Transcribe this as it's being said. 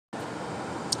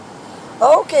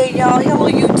Okay, y'all.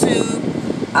 Hello, YouTube.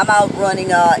 I'm out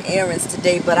running errands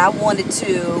today, but I wanted to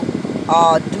do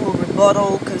a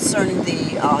rebuttal concerning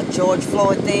the George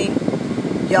Floyd thing.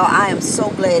 Y'all, I am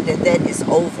so glad that that is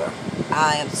over.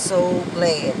 I am so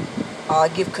glad.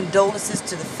 Give condolences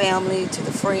to the family, to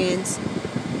the friends,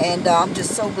 and I'm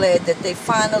just so glad that they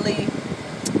finally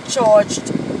charged,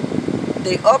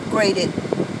 they upgraded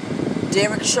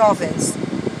Derek Chauvin's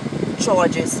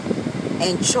charges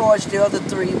and charged the other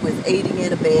three with aiding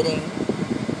and abetting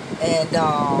and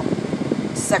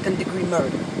second-degree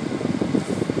murder.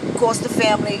 Of course, the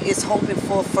family is hoping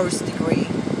for first degree,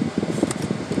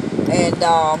 and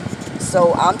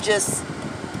so I'm just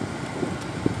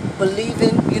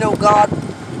believing, God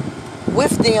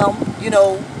with them,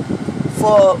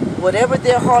 for whatever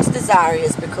their heart's desire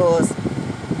is, because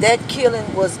that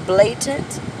killing was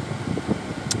blatant.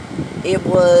 It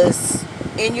was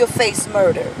in-your-face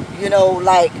murder.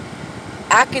 Like,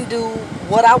 I can do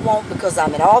what I want because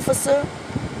I'm an officer,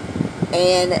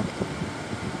 and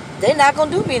they're not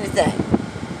going to do me anything,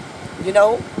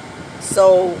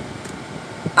 So,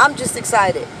 I'm just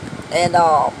excited. And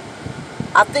I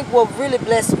think what really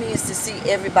blessed me is to see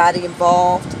everybody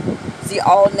involved, see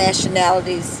all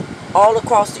nationalities, all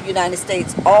across the United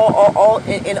States, all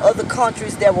in other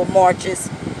countries there were marches,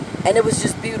 and it was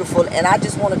just beautiful. And I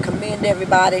just want to commend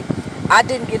everybody. I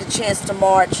didn't get a chance to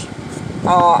march.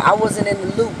 I wasn't in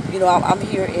the loop. I'm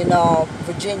here in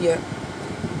Virginia.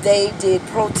 They did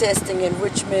protesting in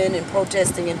Richmond and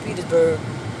protesting in Petersburg,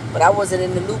 but I wasn't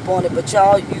in the loop on it. But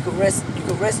y'all, you can rest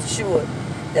assured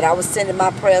that I was sending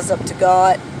my prayers up to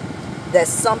God that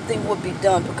something would be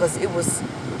done, because it was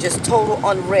just total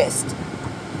unrest.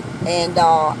 And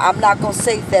I'm not going to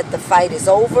say that the fight is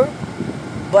over,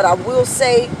 but I will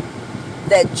say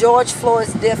that George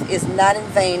Floyd's death is not in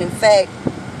vain. In fact,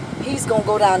 he's going to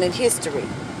go down in history,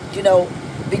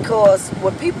 because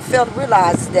what people fail to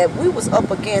realize is that we was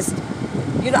up against,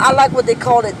 I like what they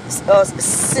call it,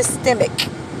 systemic,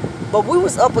 but we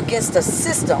was up against a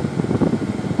system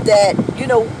that,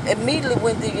 immediately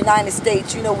when the United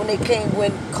States,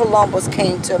 when Columbus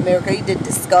came to America, he didn't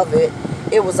discover it.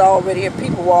 It was already here.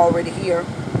 People were already here.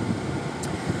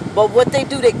 But what they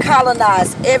do, they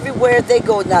colonize everywhere they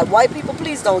go. Now, white people,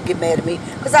 please don't get mad at me,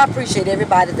 because I appreciate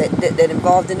everybody that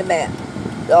involved in the map,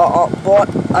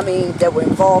 that were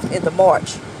involved in the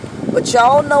march. But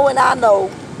y'all know, and I know,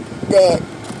 that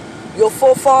your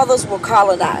forefathers were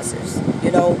colonizers,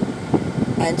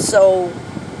 and so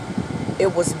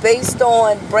it was based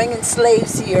on bringing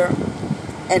slaves here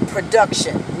and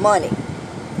production, money.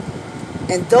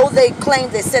 And though they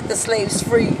claimed they set the slaves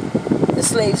free, the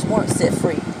slaves weren't set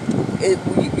free.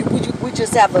 We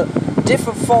just have a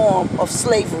different form of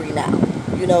slavery now,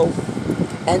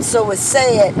 And so it's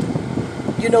sad,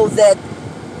 that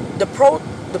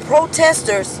the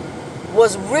protesters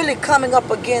was really coming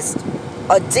up against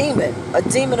a demon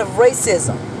of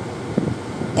racism.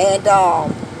 And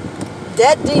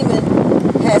that demon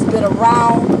has been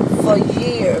around for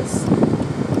years.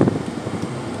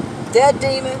 That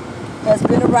demon has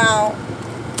been around.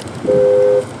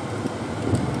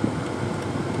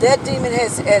 That demon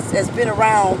has been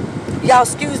around. Y'all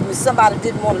excuse me, somebody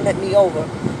didn't want to let me over.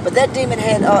 But that demon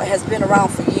has been around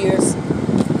for years.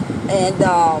 And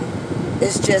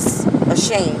it's just a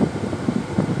shame.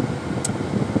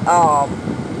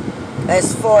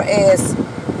 As far as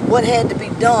what had to be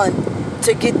done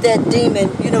to get that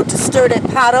demon, to stir that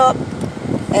pot up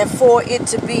and for it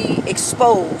to be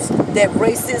exposed, that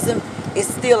racism is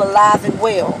still alive and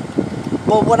well.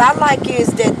 But what I like is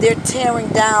that they're tearing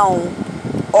down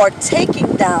or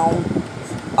taking down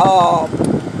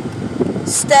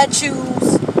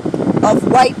statues of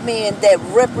white men that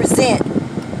represent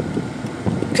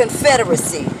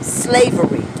Confederacy,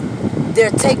 slavery.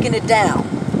 They're taking it down.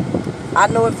 I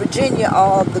know in Virginia,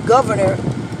 the governor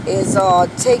is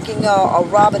taking a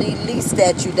Robert E. Lee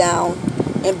statue down.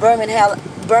 In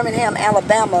Birmingham,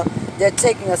 Alabama, they're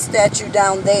taking a statue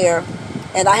down there.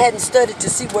 And I hadn't studied to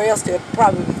see where else they're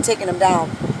probably taking them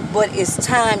down. But it's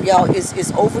time, y'all. It's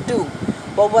overdue.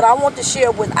 But what I want to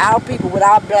share with our people, with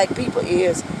our black people,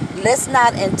 is let's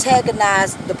not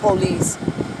antagonize the police.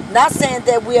 Not saying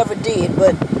that we ever did,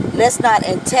 but let's not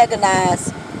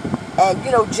antagonize and,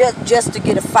 just to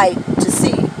get a fight, to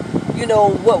see,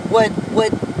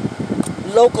 what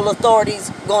local authorities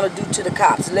going to do to the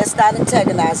cops. Let's not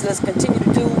antagonize. Let's continue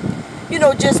to do,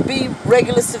 just be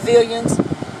regular civilians.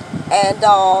 And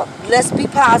let's be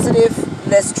positive.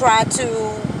 Let's try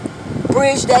to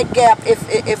bridge that gap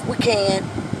if we can.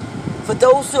 For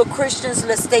those who are Christians,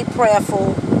 let's stay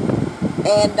prayerful.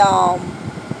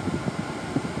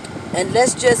 And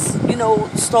let's just,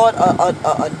 start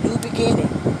a new beginning.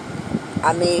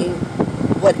 I mean,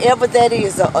 whatever that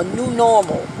is, a new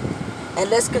normal. And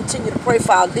let's continue to pray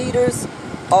for our leaders.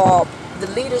 The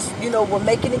leaders, were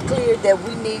making it clear that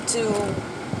we need to,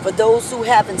 for those who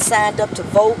haven't signed up to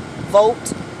vote.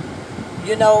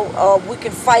 We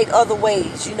can fight other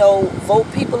ways.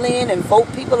 Vote people in and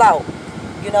vote people out.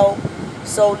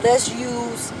 So let's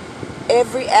use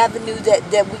every avenue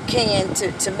that we can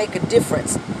to make a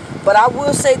difference. But I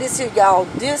will say this here, y'all.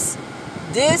 This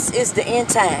is the end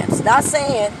times. Not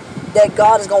saying that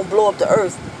God is going to blow up the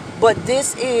earth, but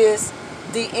this is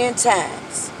the end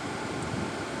times.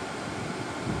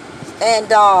 And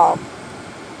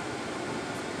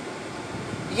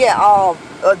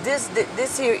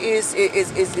this here is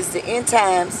the end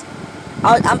times.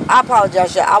 I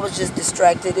apologize, y'all. I was just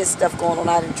distracted. There's stuff going on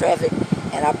out in traffic,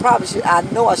 and I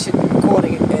know I should be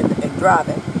recording and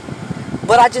driving,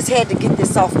 but I just had to get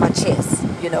this off my chest.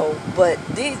 But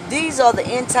these are the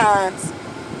end times,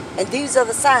 and these are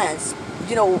the signs.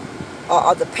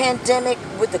 Are the pandemic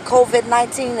with the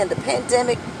COVID-19 and the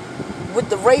pandemic with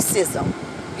the racism.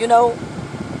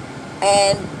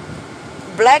 And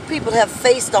black people have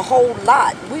faced a whole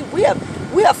lot. We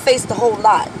have faced a whole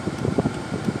lot,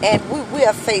 and we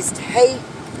have faced hate,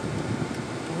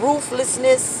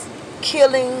 ruthlessness,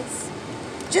 killings,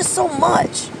 just so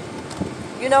much.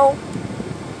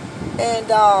 And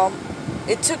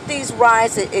it took these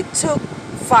riots. It took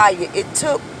fire.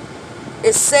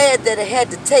 It's sad that it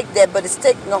had to take that, but it's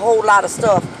taking a whole lot of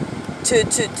stuff to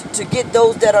get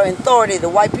those that are in authority, the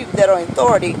white people that are in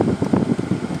authority,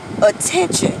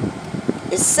 attention.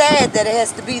 It's sad that it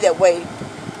has to be that way,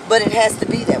 but it has to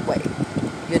be that way,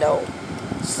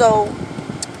 So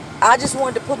I just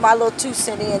wanted to put my little 2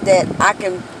 cents in that I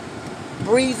can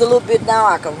breathe a little bit now,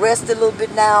 I can rest a little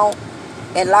bit now,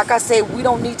 and like I say, we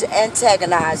don't need to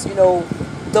antagonize,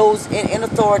 those in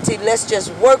authority. Let's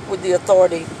just work with the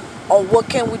authority on what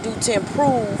can we do to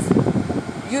improve,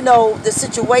 the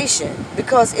situation,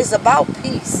 because it's about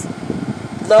peace,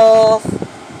 love,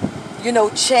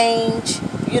 change.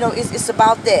 It's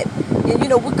about that.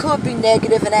 And we could be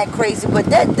negative and act crazy, but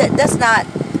that's not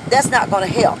going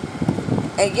to help.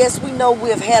 And yes, we know we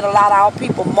have had a lot of our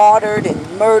people martyred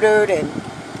and murdered and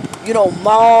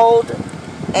mauled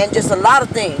and just a lot of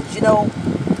things,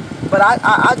 But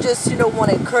I just want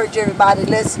to encourage everybody.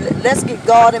 Let's get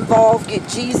God involved, get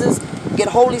Jesus, get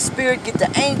Holy Spirit, get the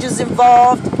angels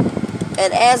involved,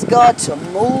 and ask God to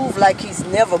move like He's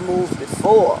never moved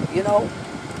before.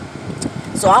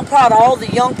 So I'm proud of all the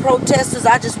young protesters.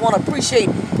 I just want to appreciate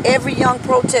every young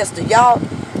protester, y'all.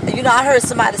 I heard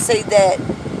somebody say that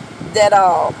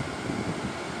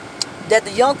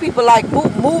the young people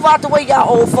move out the way, y'all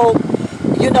old folk.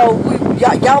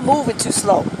 Y'all moving too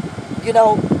slow.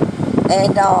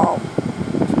 And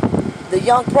the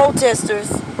young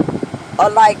protesters are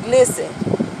like, listen,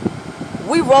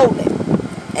 we rolling.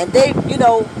 And they,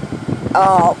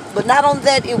 but not only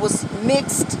that, it was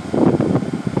mixed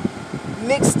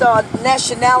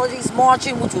nationalities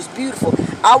marching, which was beautiful.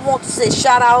 I want to say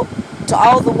shout out to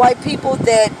all the white people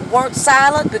that weren't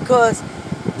silent, because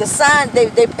the sign, they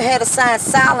had a sign,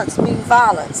 silence means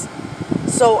violence.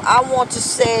 So I want to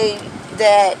say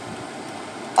that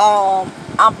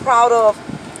I'm proud of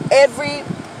every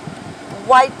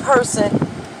white person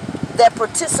that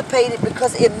participated,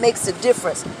 because it makes a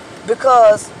difference.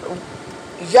 Because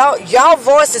y'all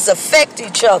voices affect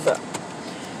each other.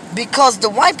 Because the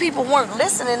white people weren't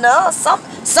listening to us.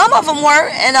 Some of them were,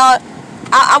 and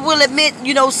I will admit,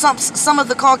 some of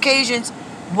the Caucasians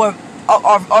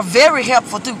are very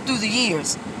helpful through the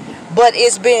years. But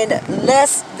it's been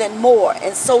less than more.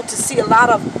 And so to see a lot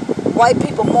of white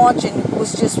people marching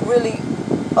was just really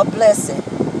a blessing.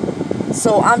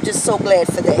 So I'm just so glad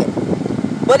for that.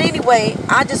 But anyway,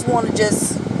 I just want to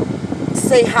just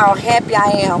say how happy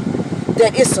I am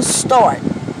that it's a start.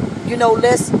 We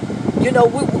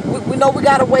know we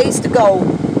got a ways to go,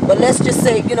 but let's just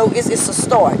say, it's a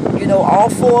start. All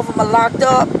 4 of them are locked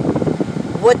up.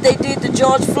 What they did to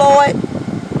George Floyd,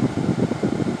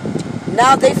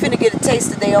 now they finna get a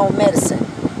taste of their own medicine.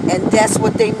 And that's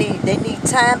what they need. They need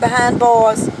time behind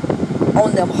bars,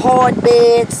 on them hard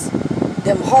beds,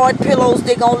 them hard pillows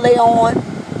they gonna lay on,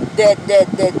 that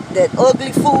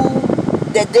ugly food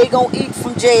that they gonna eat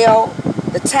from jail,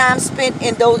 the time spent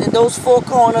in those 4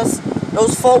 corners,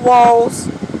 those 4 walls.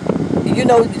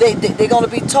 They're gonna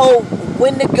be told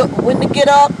when to get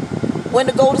up, when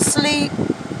to go to sleep.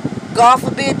 God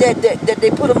forbid that they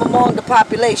put them among the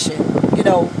population,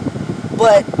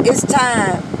 But it's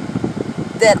time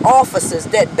that officers,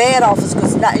 that bad officers,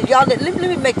 because y'all, let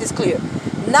me make this clear.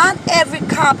 Not every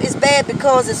cop is bad,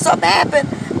 because if something happened,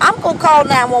 I'm going to call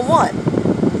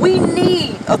 911. We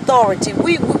need authority.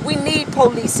 We need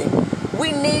policing.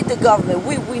 We need the government.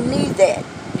 We need that.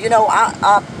 You know,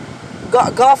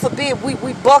 God forbid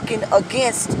we bucking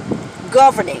against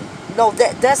governing. No,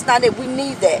 that's not it. We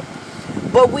need that.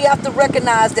 But we have to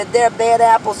recognize that there are bad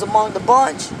apples among the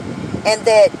bunch, and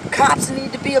that cops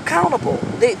need to be accountable.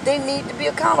 They need to be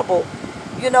accountable,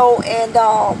 you know, and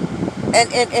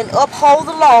uphold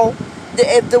the law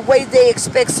the way they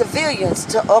expect civilians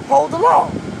to uphold the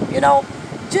law. You know,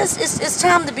 just it's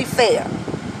time to be fair.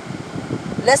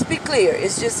 Let's be clear.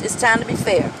 It's time to be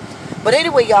fair. But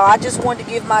anyway, y'all, I just wanted to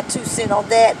give my 2 cents on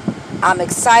that. I'm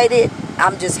excited.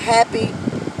 I'm just happy,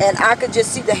 and I could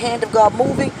just see the hand of God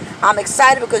moving. I'm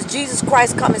excited because Jesus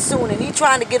Christ coming soon, and He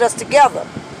trying to get us together.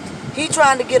 He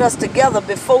trying to get us together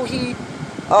before He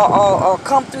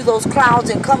come through those clouds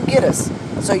and come get us.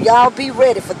 So y'all be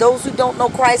ready. For those who don't know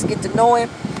Christ, get to know Him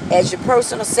as your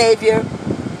personal Savior,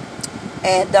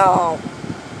 and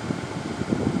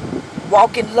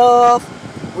walk in love,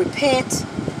 repent,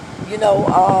 you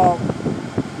know,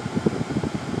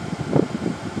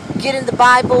 get in the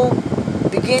Bible,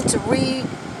 begin to read,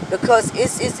 because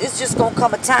it's just gonna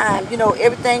come a time, you know,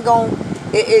 everything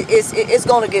it's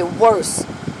gonna get worse.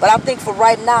 But I think for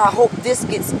right now, I hope this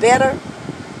gets better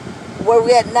where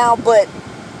we're at now. But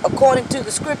according to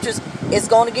the scriptures, it's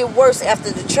going to get worse after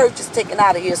the church is taken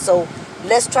out of here. So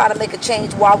let's try to make a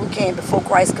change while we can before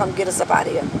Christ come get us up out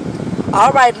of here.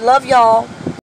 All right, love y'all.